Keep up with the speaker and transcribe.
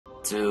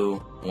2,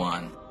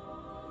 1.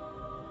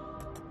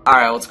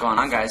 Alright, what's going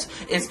on, guys?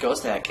 It's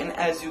GhostHack, and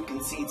as you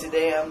can see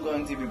today, I'm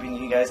going to be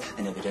bringing you guys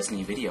another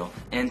Destiny video.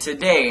 And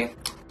today,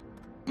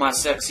 my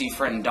sexy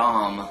friend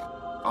Dom...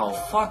 Oh,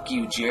 fuck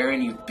you,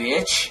 Jaren, you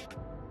bitch!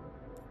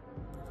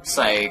 It's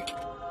like,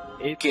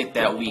 get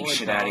that weak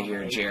shit out of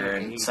here,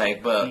 Jaren. It's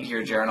like, but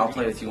here, Jaren, I'll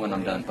play with you when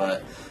I'm done,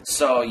 but...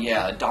 So,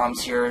 yeah,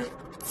 Dom's here.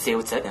 Say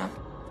what's up, Dom.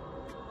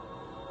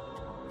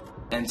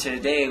 And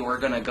today, we're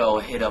gonna go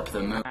hit up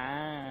the moon.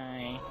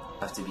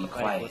 Have to be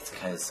quiet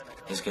because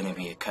there's gonna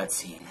be a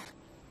cutscene.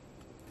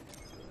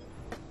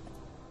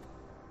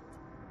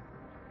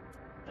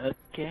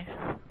 Okay.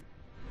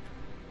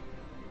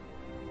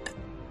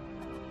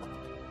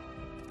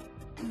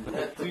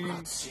 Let the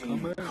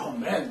cutscene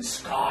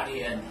commence,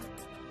 Guardian.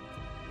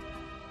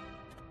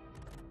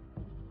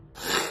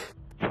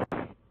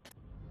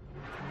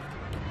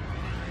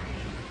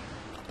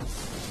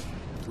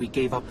 We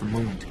gave up the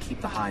moon to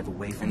keep the hive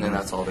away from And then Earth.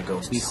 that's all the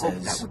ghost We says.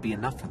 hoped that would be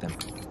enough for them.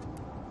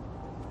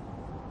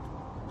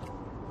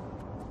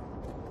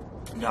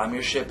 Dom,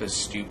 your ship is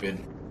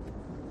stupid.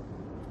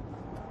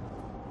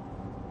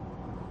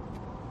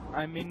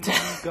 I'm in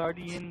the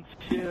Guardian's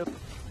ship.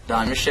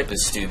 Dom, your ship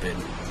is stupid.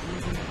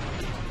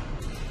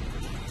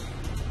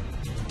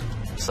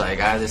 It's like,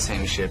 I have the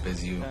same ship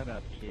as you. Shut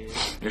up, kid.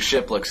 Your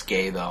ship looks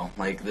gay, though.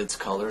 Like, its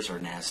colors are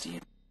nasty.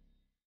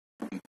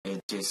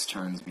 It just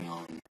turns me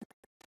on.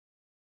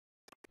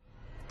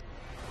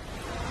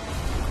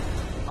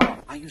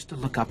 I used to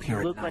look up here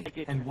at Look night like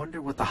it- and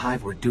wonder what the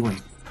hive were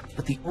doing.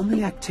 But the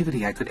only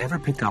activity I could ever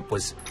pick up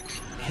was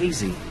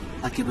hazy,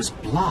 like it was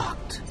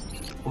blocked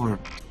or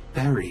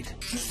buried.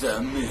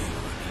 The moon.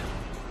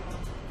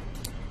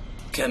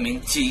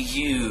 Coming to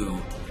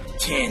you.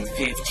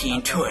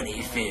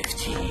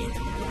 10/15/2015.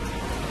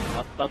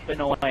 Up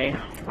and away.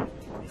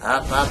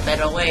 Up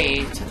and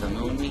away. To the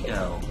moon we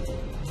go.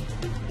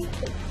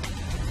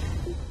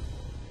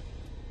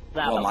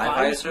 That Well, my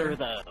visor?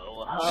 though.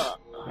 Huh.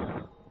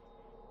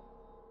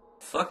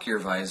 Fuck your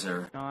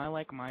visor. No, I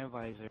like my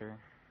visor.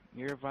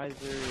 Your visor.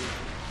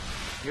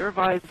 Your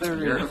visor.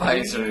 Your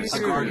visor is A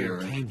guardian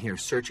weird. came here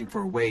searching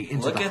for a way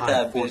into Look the at hive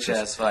that fortress,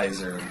 bitch-ass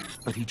visor.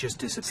 but he just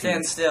disappeared.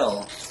 Stand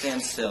still.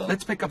 Stand still.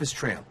 Let's pick up his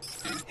trail.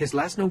 His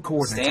last known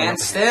coordinates Stand are up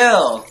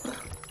still! Your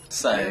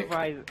Psych.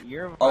 visor.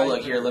 Your visor. Oh,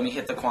 look here. Let me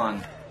hit the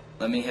Quan.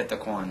 Let me hit the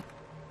Quan.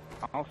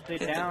 I'll sit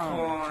Hit the down.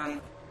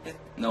 Quan.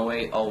 No,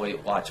 wait. Oh,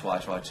 wait. Watch.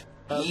 Okay.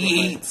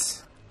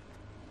 Yeet.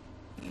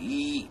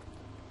 Yeet.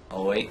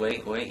 Oh, wait.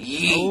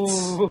 Yeet.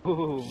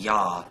 Ooh.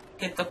 Yeah.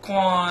 Hit the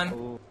Quan.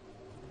 Ooh.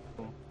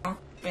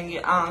 Bring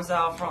your arms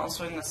out front,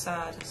 swing the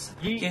side.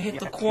 Yeet. You hit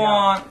the Yeah,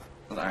 Quan.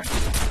 Alright.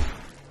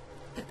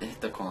 Hit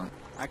the Quan.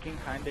 I can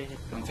kinda hit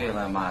the I'm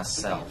feeling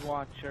myself. Please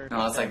watch your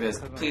No, it's like this.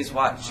 step, 'cause Please I'm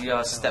watch feeling your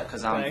myself. step,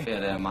 cause I'm Right.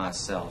 feeling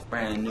myself.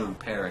 Brand new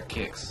pair of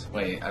kicks.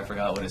 Wait, I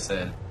forgot what it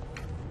said.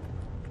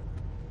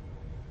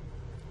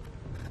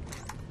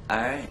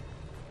 Alright.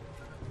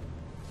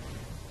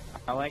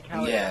 I like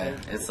how Yeah,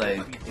 it says it's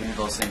like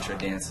Invo Centra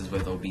dances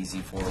with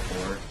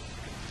OBZ44.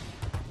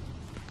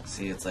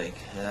 See, it's like,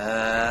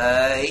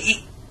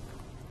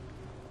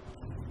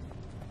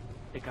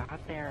 They got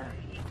there.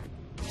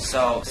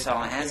 So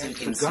as you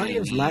can The see,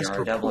 Guardian's we last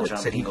are double report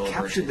said he jumping over to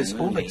captured this the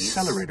old moon base.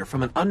 accelerator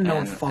from an unknown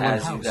And fallen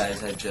as house. you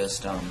guys had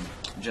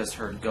just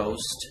heard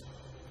Ghost,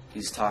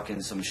 he's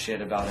talking some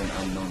shit about an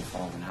unknown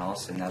fallen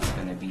house, and that's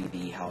going to be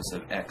the House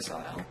of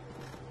Exile.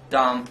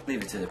 Dom,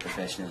 leave it to the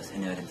professionals. You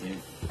know what I'm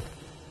doing.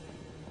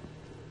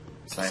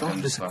 So Some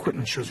of this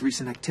equipment shows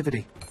recent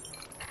activity.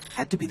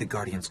 Had to be the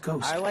Guardian's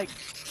ghost. I like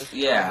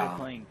Yeah.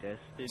 playing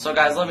Destiny. So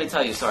guys, let me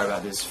tell you a story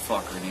about this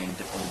fucker named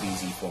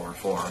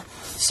OBZ44.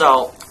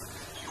 So,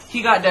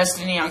 he got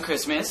Destiny on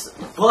Christmas,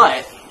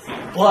 but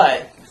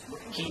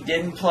he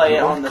didn't play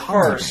it on the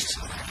first,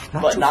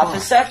 but too not far.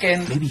 the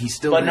second, Maybe he's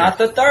still but there. not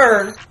the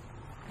third,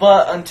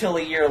 but until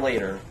a year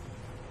later.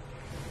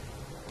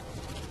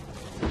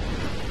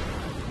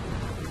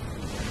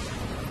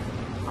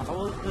 How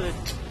was the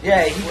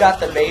Yeah, he got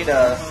the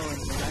beta,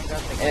 I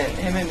got the and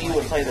him and me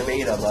would play the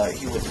beta, but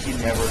he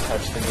never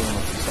touched the game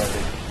once he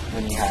started,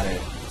 when he had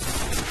it.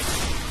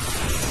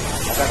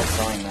 I got a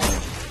throwing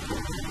knife.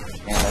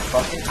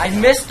 And I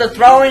missed the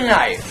throwing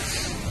knife!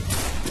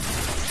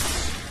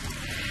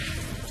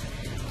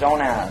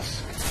 Don't ask.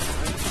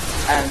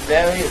 I'm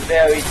very,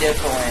 very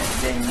different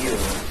than you,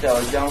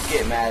 so don't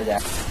get mad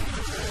at me.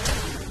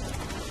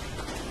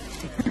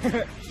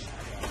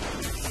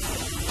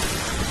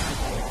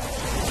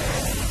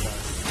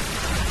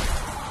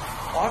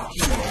 Fuck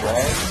you,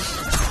 Greg.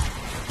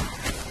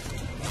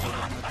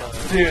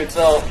 Dude,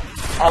 so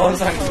I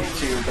was on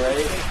YouTube,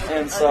 right?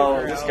 And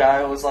so this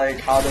guy was like,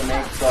 how to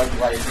make thug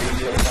light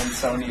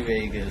videos on Sony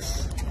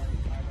Vegas.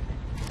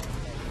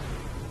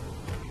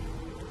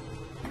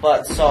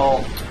 But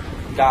so,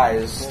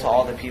 guys, to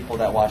all the people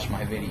that watch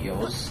my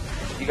videos,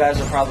 you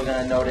guys are probably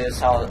going to notice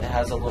how it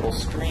has a little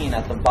screen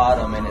at the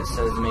bottom and it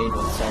says made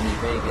with Sony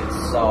Vegas.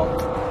 So,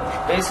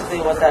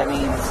 basically what that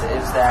means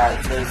is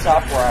that the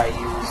software I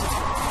use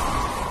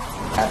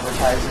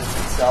advertises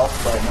itself,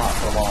 but not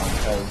for long,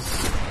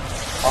 because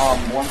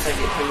once I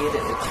get paid,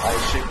 I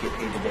should get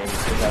paid today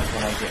because that's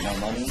when I get my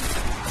money.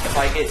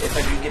 If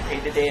I do get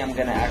paid today, I'm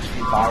gonna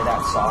actually buy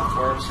that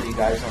software so you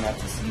guys don't have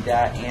to see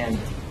that, and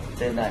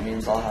then that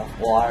means I'll have,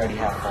 well, I already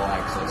have full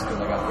access because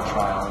I got the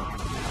trial.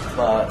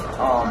 But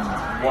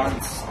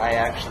once I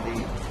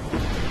actually,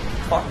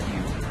 fuck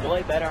you. Well,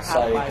 I better have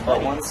So, my but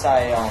money. once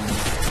I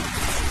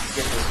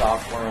get the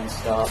software and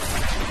stuff,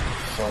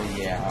 so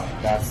yeah,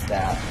 that's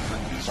that.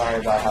 Sorry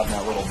about having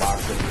that little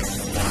box at the end of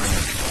the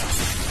morning.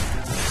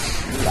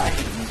 Dude, I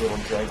hate these little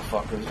drag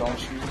fuckers,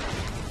 don't you?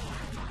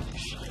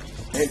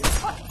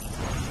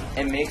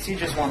 It makes you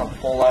just want to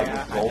pull out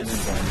your golden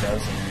gun,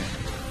 doesn't it?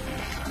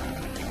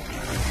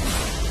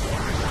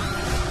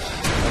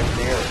 Right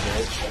there,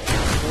 bitch.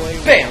 Boy,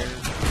 Bam!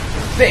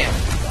 Bam!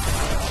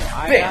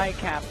 Aye, Bam! aye,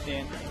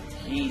 Captain.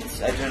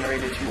 Yeets, I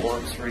generated 2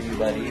 orbs for you,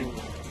 buddy.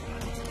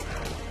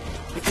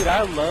 Dude,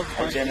 I love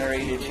I hunting.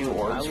 generated 2 I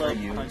orbs for love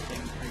you. hunting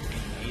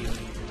freaking aliens.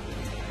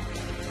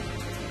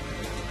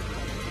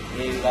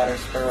 Yeah, we got our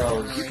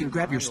sparrows. You can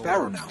grab your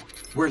sparrow now.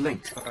 We're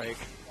linked. Like,